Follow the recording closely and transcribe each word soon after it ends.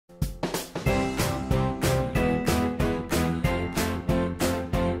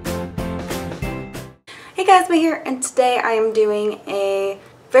Hey guys, me here, and today I am doing a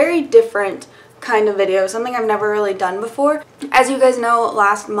very different kind of video, something I've never really done before. As you guys know,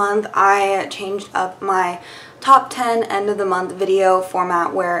 last month I changed up my top 10 end of the month video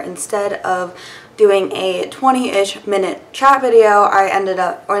format where instead of doing a 20-ish minute chat video,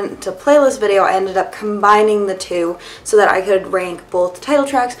 or to playlist video, I ended up combining the two so that I could rank both title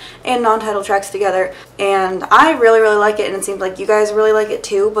tracks and non-title tracks together. And I really like it, and it seems like you guys really like it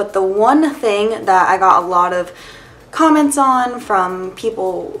too. But the one thing that I got a lot of comments on from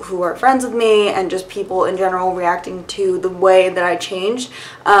people who are friends with me and just people in general reacting to the way that I changed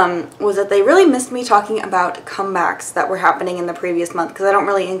was that they really missed me talking about comebacks that were happening in the previous month, because I don't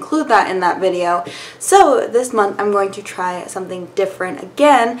really include that in that video. So this month I'm going to try something different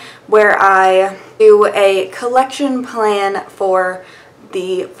again, where I do a collection plan for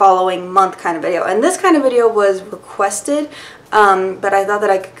the following month kind of video. And this kind of video was requested, but I thought that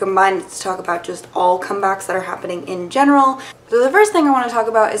I could combine it to talk about just all comebacks that are happening in general. So the first thing I want to talk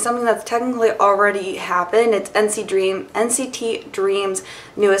about is something that's technically already happened. It's NCT Dream's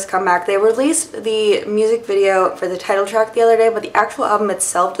newest comeback. They released the music video for the title track the other day, but the actual album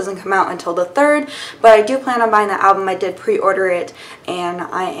itself doesn't come out until the 3rd. But I do plan on buying the album. I did pre-order it, and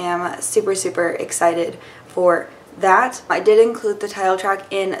I am super excited for that. I did include the title track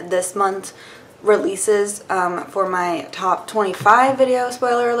in this month's releases for my top 25 video.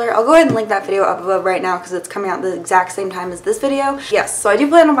 Spoiler alert. I'll go ahead and link that video up above right now because it's coming out the exact same time as this video. Yes, so I do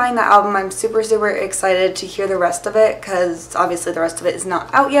plan on buying that album. I'm super excited to hear the rest of it because obviously the rest of it is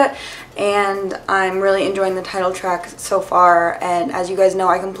not out yet, and I'm really enjoying the title track so far. And as you guys know,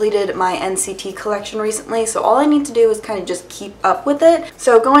 I completed my NCT collection recently, so all I need to do is kind of just keep up with it.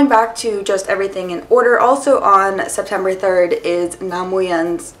 So going back to just everything in order, also on September 3rd is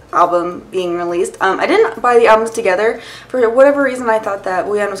Wooyeon's album being released. I didn't buy the albums together. For whatever reason, I thought that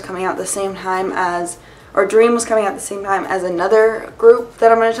Wooyeon was coming out the same time as, or Dream was coming out the same time as another group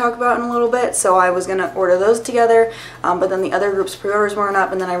that I'm going to talk about in a little bit, so I was going to order those together, but then the other group's pre-orders weren't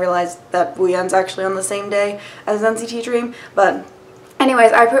up, and then I realized that Wooyeon's actually on the same day as NCT Dream. But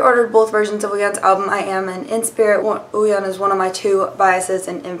anyways, I pre-ordered both versions of Wooyeon's album. I am an In Spirit. Wooyeon is one of my two biases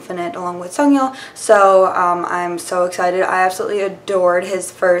in Infinite along with Seungyeol, so I'm so excited. I absolutely adored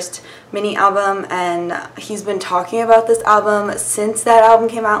his first mini album, and he's been talking about this album since that album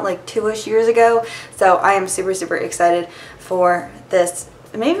came out like 2-ish years ago, so I am super excited for this.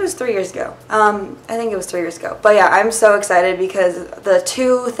 Maybe it was 3 years ago. I think it was 3 years ago. But yeah, I'm so excited because the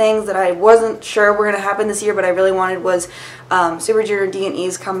two things that I wasn't sure were going to happen this year but I really wanted was Super Junior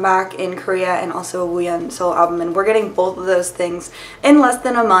D&E's comeback in Korea and also Wooyeon's solo album, and we're getting both of those things in less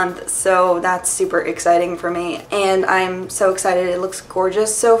than a month, so that's super exciting for me. And I'm so excited. It looks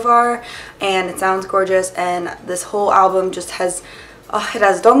gorgeous so far, and it sounds gorgeous, and this whole album just has it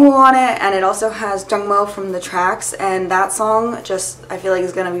has Donghan on it, and it also has Jungmo from the tracks, and that song just, I feel like,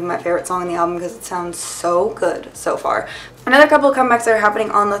 is going to be my favorite song on the album because it sounds so good so far. Another couple of comebacks that are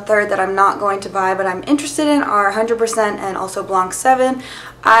happening on the 3rd that I'm not going to buy but I'm interested in are 100% and also Blanc 7.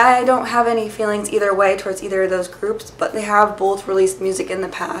 I don't have any feelings either way towards either of those groups, but they have both released music in the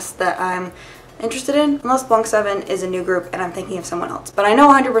past that I'm interested in, unless Blanc 7 is a new group and I'm thinking of someone else. But I know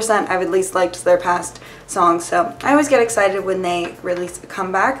 100% I've at least liked their past songs, so I always get excited when they release a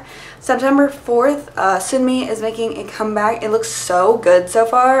comeback. September 4th, Sunmi is making a comeback. It looks so good so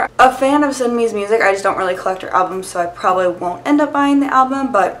far. A fan of Sunmi's music. I just don't really collect her albums, so I probably won't end up buying the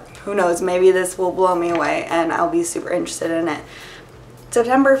album, but who knows, maybe this will blow me away and I'll be super interested in it.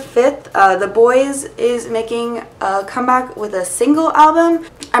 September 5th, The Boys is making a comeback with a single album.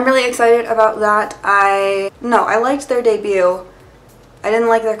 I'm really excited about that. I liked their debut. I didn't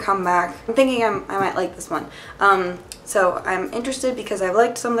like their comeback. I'm thinking I might like this one. So I'm interested because I've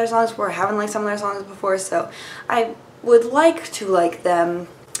liked some of their songs before. I haven't liked some of their songs before, so I would like to like them.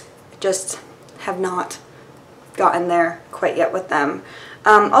 Just have not gotten there quite yet with them.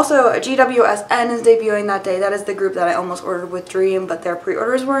 Also, GWSN is debuting that day. That is the group that I almost ordered with Dream, but their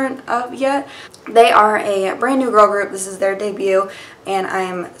pre-orders weren't up yet. They are a brand new girl group. This is their debut, and I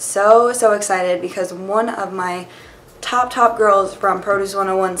am so excited because one of my top girls from Produce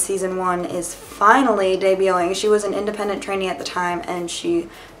 101 Season 1 is finally debuting. She was an independent trainee at the time, and she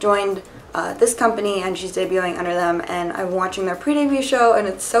joined this company, and she's debuting under them, and I'm watching their pre-debut show, and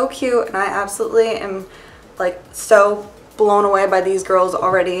it's so cute, and I absolutely am like so blown away by these girls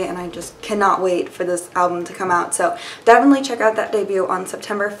already, and I just cannot wait for this album to come out. So definitely check out that debut on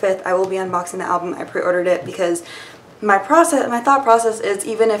September 5th. I will be unboxing the album. I pre-ordered it because my thought process is,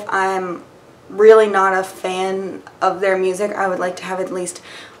 even if I'm really not a fan of their music, I would like to have at least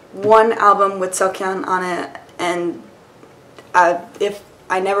one album with Seokyeon on it, and if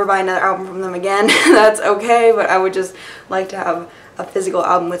I never buy another album from them again, that's okay, but I would just like to have a physical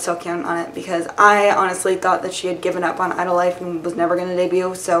album with Seokyeon on it, because I honestly thought that she had given up on Idol Life and was never going to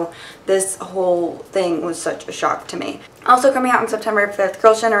debut, so this whole thing was such a shock to me. Also coming out on September 5th,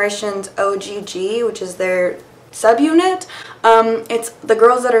 Girls' Generation's OGG, which is their subunit. It's the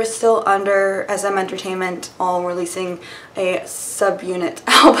girls that are still under SM Entertainment all releasing a subunit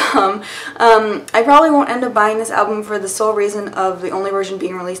album. I probably won't end up buying this album for the sole reason of the only version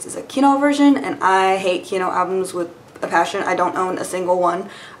being released is a Kino version, and I hate Kino albums with a passion. I don't own a single one.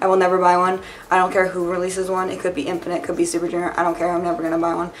 I will never buy one. I don't care who releases one. It could be Infinite, it could be Super Junior. I don't care. I'm never gonna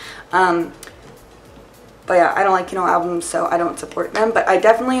buy one. But yeah, I don't like Kino albums, so I don't support them. But I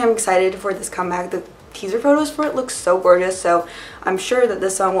definitely am excited for this comeback. The teaser photos for it look so gorgeous, so I'm sure that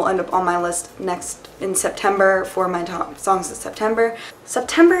this song will end up on my list next in September for my top songs of September.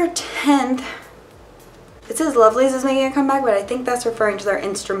 September 10th, it says Lovelyz is making a comeback, but I think that's referring to their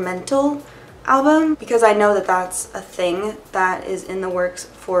instrumental album, because I know that that's a thing that is in the works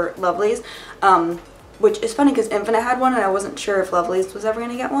for Lovelyz, which is funny because Infinite had one and I wasn't sure if Lovelyz was ever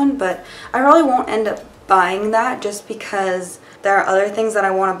going to get one, but I probably won't end up buying that just because there are other things that I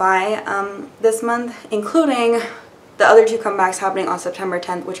want to buy this month, including the other two comebacks happening on September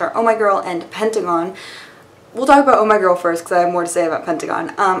 10th, which are Oh My Girl and Pentagon. We'll talk about Oh My Girl first because I have more to say about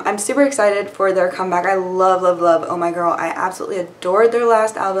Pentagon. I'm super excited for their comeback. I love, love, love Oh My Girl. I absolutely adored their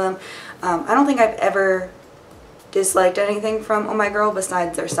last album. I don't think I've ever disliked anything from Oh My Girl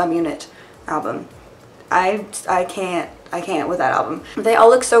besides their subunit album. I can't with that album. They all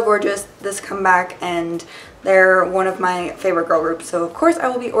look so gorgeous this comeback, and they're one of my favorite girl groups, so of course I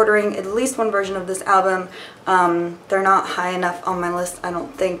will be ordering at least one version of this album. They're not high enough on my list. I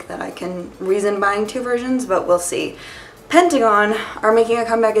don't think that I can reason buying two versions, but we'll see. Pentagon are making a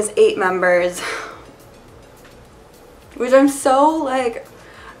comeback as 8 members, which I'm so like...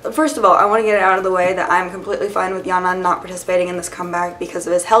 First of all, I want to get it out of the way that I'm completely fine with Yeonhan not participating in this comeback because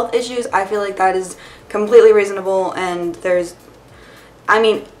of his health issues. I feel like that is completely reasonable, and there's... I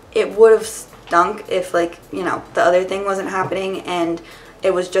mean, it would have stunk if, like, you know, the other thing wasn't happening and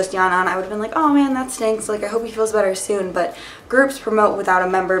it was just Yeonhan. I would have been like, oh man, that stinks. Like, I hope he feels better soon. But groups promote without a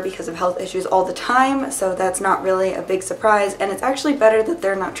member because of health issues all the time, so that's not really a big surprise. And it's actually better that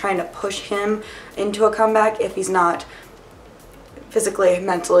they're not trying to push him into a comeback if he's not physically,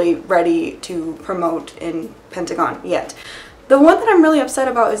 mentally ready to promote in Pentagon yet. The one that I'm really upset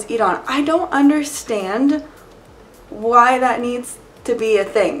about is I.O.I. I don't understand why that needs to be a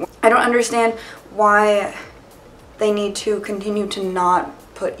thing. I don't understand why they need to continue to not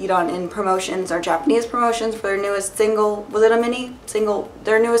put I.O.I. in promotions or Japanese promotions for their newest single. Was it a mini single?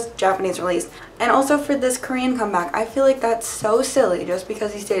 Their newest Japanese release. And also for this Korean comeback. I feel like that's so silly just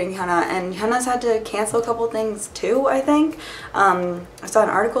because he's dating Hyuna, and Hyuna's had to cancel a couple things too, I think. I saw an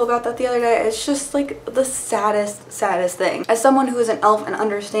article about that the other day. It's just like the saddest thing. As someone who is an elf and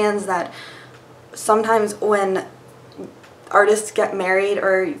understands that sometimes when artists get married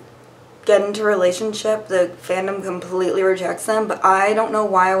or get into a relationship, the fandom completely rejects them, but I don't know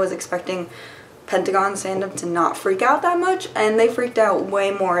why I was expecting Pentagon's fandom to not freak out that much, and they freaked out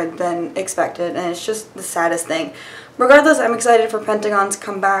way more than expected, and it's just the saddest thing. Regardless, I'm excited for Pentagon's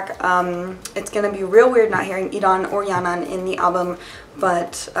comeback. It's gonna be real weird not hearing I.O.I. or Yeonhan in the album,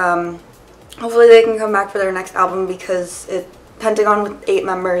 but hopefully they can come back for their next album, because Pentagon with 8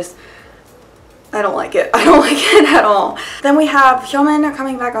 members, I don't like it. I don't like it at all. Then we have Hyomin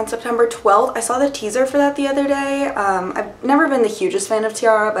coming back on September 12th. I saw the teaser for that the other day. I've never been the hugest fan of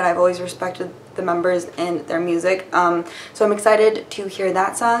Tiara, but I've always respected the members and their music. So I'm excited to hear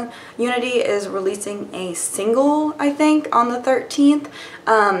that song. Unity is releasing a single, I think, on the 13th,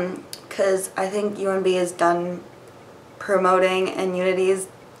 because I think UNB is done promoting and Unity is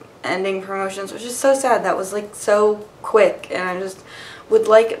ending promotions, which is so sad. That was like so quick, and I just would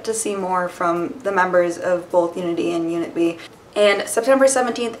like to see more from the members of both Unity and Unit B. And September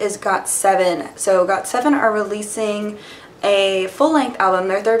 17th is GOT7. So GOT7 are releasing a full-length album,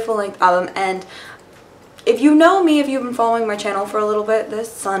 their 3rd full-length album, and if you know me, if you've been following my channel for a little bit,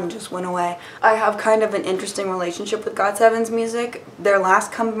 this sun just went away. I have kind of an interesting relationship with GOT7's music. Their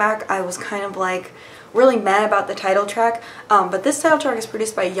last comeback, I was kind of like really mad about the title track, but this title track is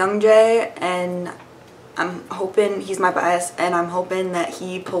produced by Youngjae, and I'm hoping, he's my bias, and I'm hoping that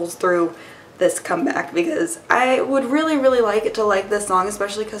he pulls through this comeback, because I would really like it to like this song,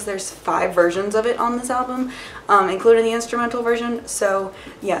 especially because there's 5 versions of it on this album, including the instrumental version. So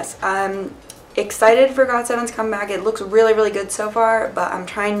yes, I'm excited for GOT7's comeback. It looks really good so far, but I'm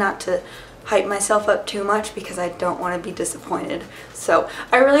trying not to hype myself up too much because I don't want to be disappointed. So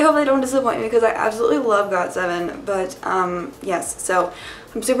I really hope they don't disappoint me because I absolutely love GOT7, but yes, so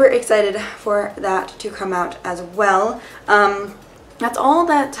I'm super excited for that to come out as well. That's all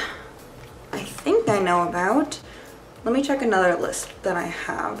that I think I know about. Let me check another list that I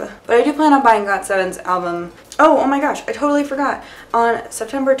have. But I do plan on buying GOT7's album. Oh my gosh, I totally forgot. On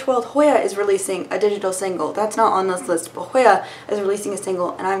September 12th, Hoya is releasing a digital single. That's not on this list, but Hoya is releasing a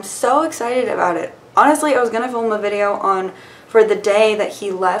single, and I'm so excited about it. Honestly, I was gonna film a video for the day that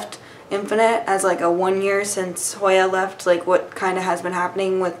he left Infinite as like a 1 year since Hoya left, like what kind of has been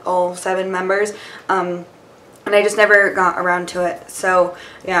happening with all 7 members. And I just never got around to it. So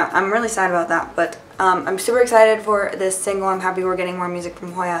yeah, I'm really sad about that, but I'm super excited for this single. I'm happy we're getting more music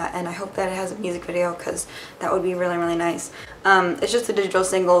from Hoya, and I hope that it has a music video because that would be really, really nice. It's just a digital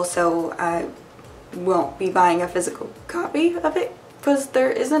single, so I won't be buying a physical copy of it because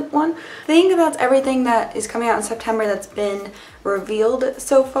there isn't one. I think that's everything that is coming out in September that's been revealed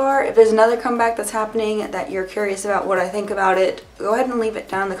so far. If there's another comeback that's happening that you're curious about what I think about it, go ahead and leave it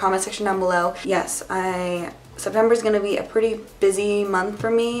down in the comment section down below. Yes, September is going to be a pretty busy month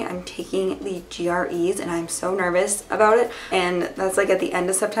for me. I'm taking the GREs and I'm so nervous about it, and that's like at the end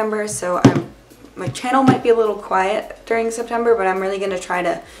of September, so my channel might be a little quiet during September, but I'm really going to try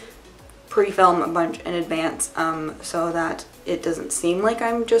to pre-film a bunch in advance so that it doesn't seem like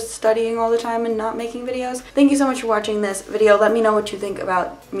I'm just studying all the time and not making videos. Thank you so much for watching this video. Let me know what you think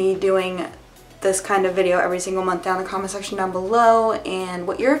about me doing this kind of video every single month down in the comment section down below, and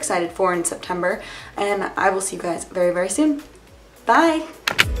what you're excited for in September, and I will see you guys very, very soon. Bye!